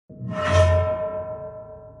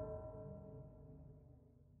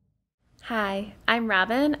Hi, I'm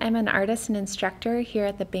Robin. I'm an artist and instructor here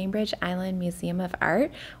at the Bainbridge Island Museum of Art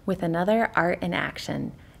with another Art in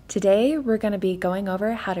Action. Today we're going to be going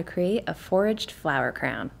over how to create a foraged flower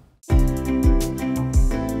crown.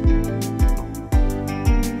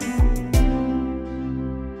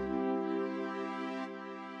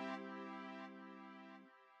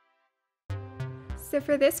 So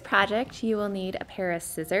for this project, you will need a pair of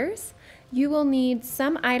scissors. You will need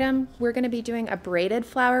some item. We're going to be doing a braided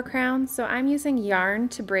flower crown, so I'm using yarn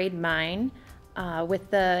to braid mine with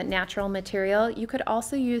the natural material. You could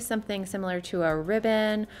also use something similar to a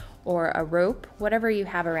ribbon or a rope, whatever you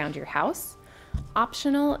have around your house.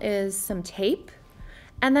 Optional is some tape.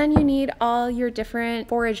 And then you need all your different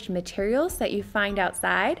foraged materials that you find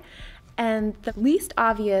outside. And the least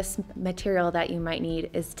obvious material that you might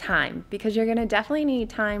need is time, because you're going to definitely need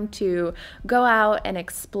time to go out and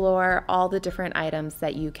explore all the different items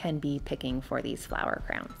that you can be picking for these flower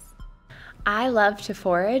crowns. I love to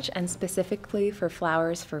forage, and specifically for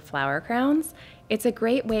flowers for flower crowns. It's a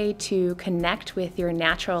great way to connect with your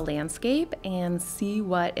natural landscape and see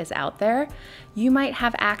what is out there. You might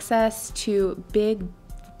have access to big,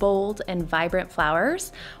 bold and vibrant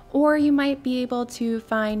flowers, or you might be able to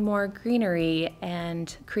find more greenery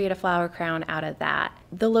and create a flower crown out of that.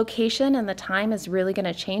 The location and the time is really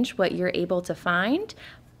going to change what you're able to find,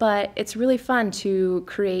 but it's really fun to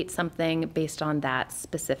create something based on that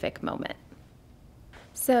specific moment.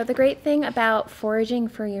 So the great thing about foraging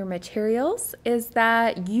for your materials is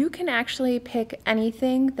that you can actually pick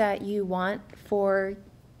anything that you want for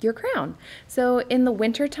your crown. So in the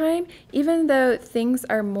winter time, even though things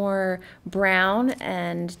are more brown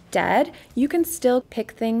and dead, you can still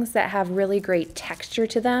pick things that have really great texture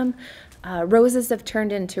to them. Roses have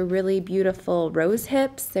turned into really beautiful rose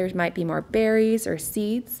hips. There might be more berries or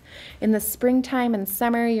seeds. In the springtime and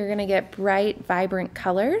summer, you're gonna get bright, vibrant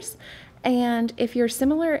colors. And if you're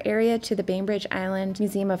similar area to the Bainbridge Island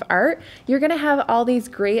Museum of Art, you're gonna have all these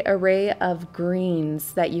great array of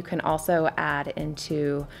greens that you can also add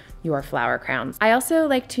into your flower crowns. I also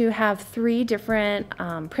like to have 3 different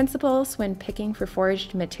principles when picking for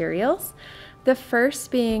foraged materials. The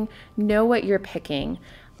first being, know what you're picking.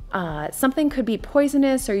 Something could be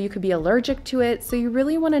poisonous or you could be allergic to it, so you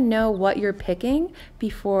really wanna know what you're picking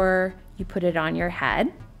before you put it on your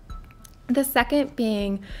head. The second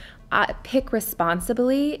being, pick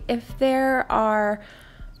responsibly. If there are,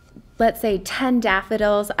 let's say, 10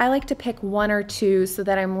 daffodils, I like to pick 1 or 2 so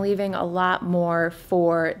that I'm leaving a lot more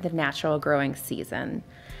for the natural growing season.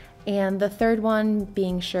 And the third one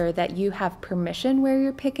being sure that you have permission where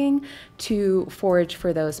you're picking to forage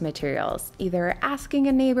for those materials. Either asking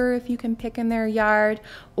a neighbor if you can pick in their yard,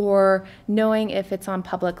 or knowing if it's on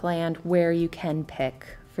public land where you can pick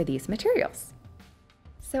for these materials.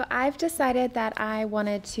 So I've decided that I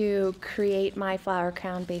wanted to create my flower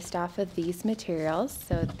crown based off of these materials.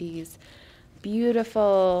 So these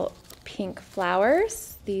beautiful pink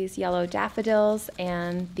flowers, these yellow daffodils,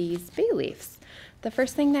 and these bay leaves. The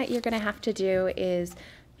first thing that you're gonna have to do is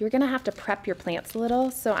you're gonna have to prep your plants a little.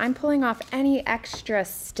 So I'm pulling off any extra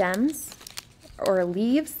stems or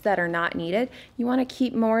leaves that are not needed. You want to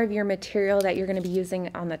keep more of your material that you're going to be using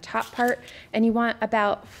on the top part, and you want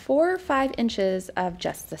about 4 or 5 inches of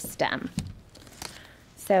just the stem.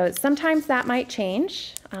 So sometimes that might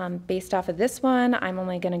change. Based off of this one, I'm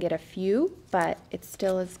only going to get a few, but it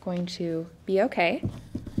still is going to be okay.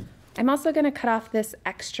 I'm also going to cut off this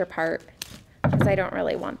extra part because I don't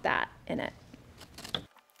really want that in it.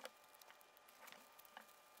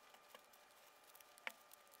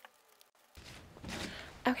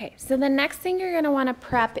 Okay, so the next thing you're going to want to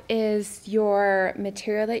prep is your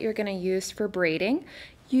material that you're going to use for braiding.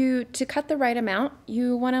 To cut the right amount,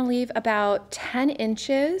 you want to leave about 10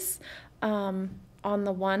 inches on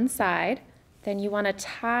the one side. Then you want to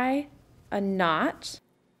tie a knot.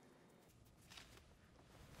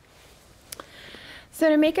 So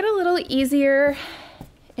to make it a little easier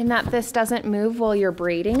in that this doesn't move while you're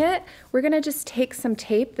braiding it, we're going to just take some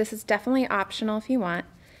tape. This is definitely optional if you want.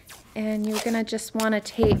 And you're gonna just wanna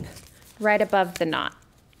tape right above the knot.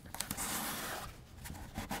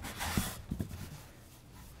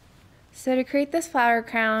 So to create this flower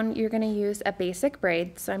crown, you're gonna use a basic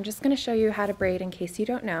braid. So I'm just gonna show you how to braid in case you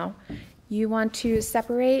don't know. You want to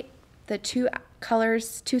separate the 2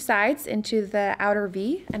 sides into the outer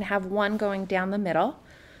V and have one going down the middle.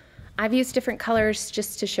 I've used different colors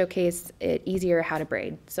just to showcase it easier how to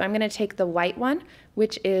braid. So I'm going to take the white one,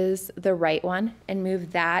 which is the right one, and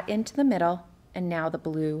move that into the middle, and now the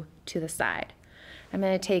blue to the side. I'm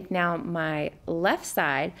going to take now my left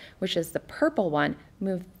side, which is the purple one,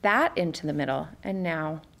 move that into the middle, and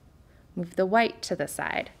now move the white to the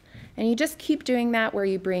side. And you just keep doing that where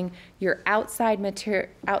you bring your outside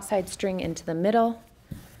string into the middle,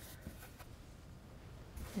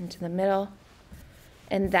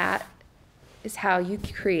 and that is how you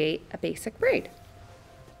create a basic braid.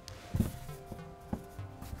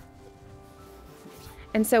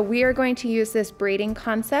 And so we are going to use this braiding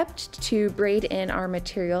concept to braid in our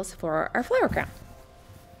materials for our flower crown.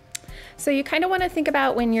 So you kind of want to think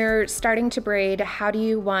about when you're starting to braid, how do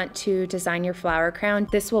you want to design your flower crown?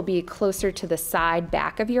 This will be closer to the side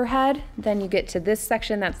back of your head. Then you get to this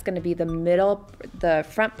section, that's going to be the middle, the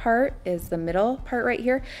front part is the middle part right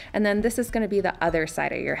here. And then this is going to be the other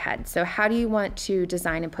side of your head. So how do you want to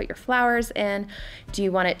design and put your flowers in? Do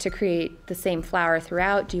you want it to create the same flower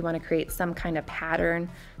throughout? Do you want to create some kind of pattern?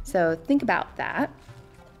 So think about that.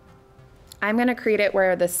 I'm going to create it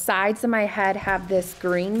where the sides of my head have this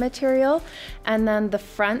green material, and then the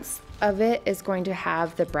fronts of it is going to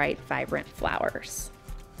have the bright, vibrant flowers.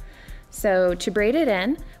 So to braid it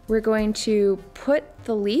in, we're going to put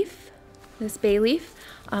the leaf, this bay leaf,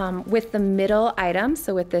 with the middle item,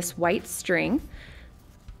 so with this white string.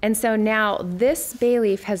 And so now this bay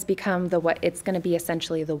leaf has become it's going to be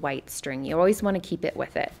essentially the white string. You always want to keep it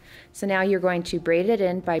with it. So now you're going to braid it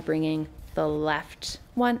in by bringing the left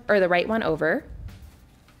one or the right one over,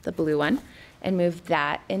 the blue one, and move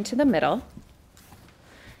that into the middle.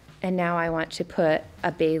 And now I want to put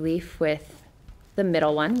a bay leaf with the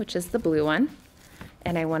middle one, which is the blue one,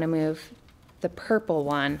 and I want to move the purple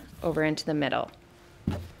one over into the middle.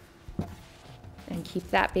 And keep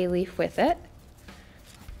that bay leaf with it.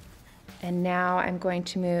 And now I'm going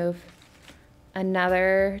to move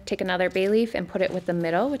take another bay leaf and put it with the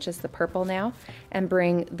middle, which is the purple now, and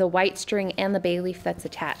bring the white string and the bay leaf that's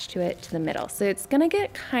attached to it to the middle. So it's gonna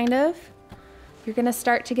get you're gonna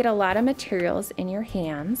start to get a lot of materials in your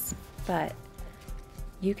hands, but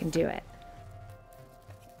you can do it.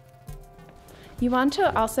 You want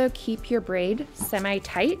to also keep your braid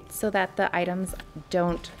semi-tight so that the items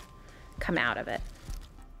don't come out of it.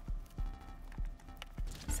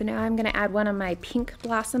 So now I'm gonna add one of my pink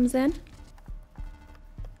blossoms in,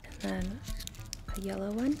 then a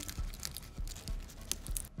yellow one.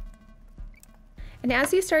 And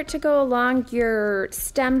as you start to go along, your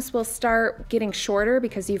stems will start getting shorter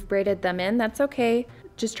because you've braided them in. That's okay.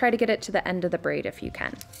 Just try to get it to the end of the braid if you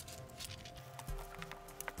can.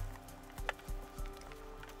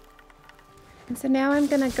 And so now I'm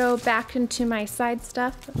gonna go back into my side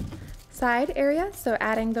area, so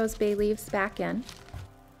adding those bay leaves back in.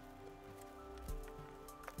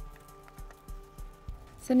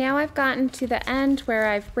 So now I've gotten to the end where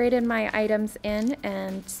I've braided my items in,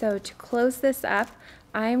 and so to close this up,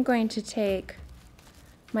 I'm going to take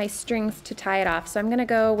my strings to tie it off. So I'm going to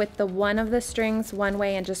go with the one of the strings one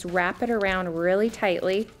way and just wrap it around really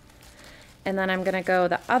tightly. And then I'm going to go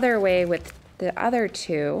the other way with the other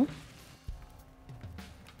two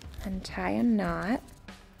and tie a knot.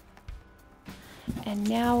 And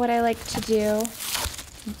now what I like to do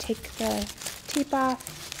is take the tape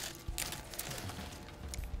off.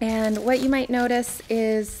 And what you might notice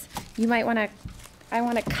is I want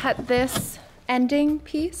to cut this ending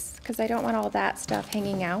piece because I don't want all that stuff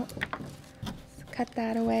hanging out. So cut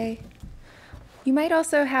that away. You might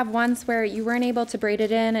also have ones where you weren't able to braid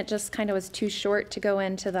it in, it just kind of was too short to go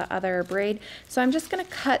into the other braid. So I'm just going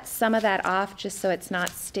to cut some of that off just so it's not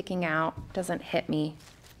sticking out, doesn't hit me.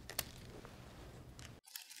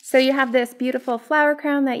 So you have this beautiful flower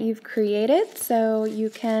crown that you've created, so you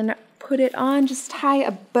can put it on, just tie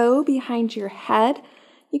a bow behind your head.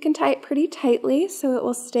 You can tie it pretty tightly so it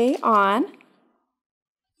will stay on.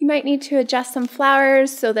 You might need to adjust some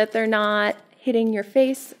flowers so that they're not hitting your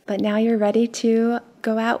face, but now you're ready to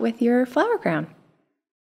go out with your flower crown.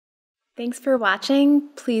 Thanks for watching.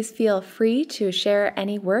 Please feel free to share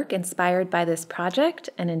any work inspired by this project,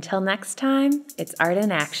 and until next time, it's art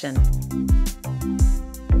in action.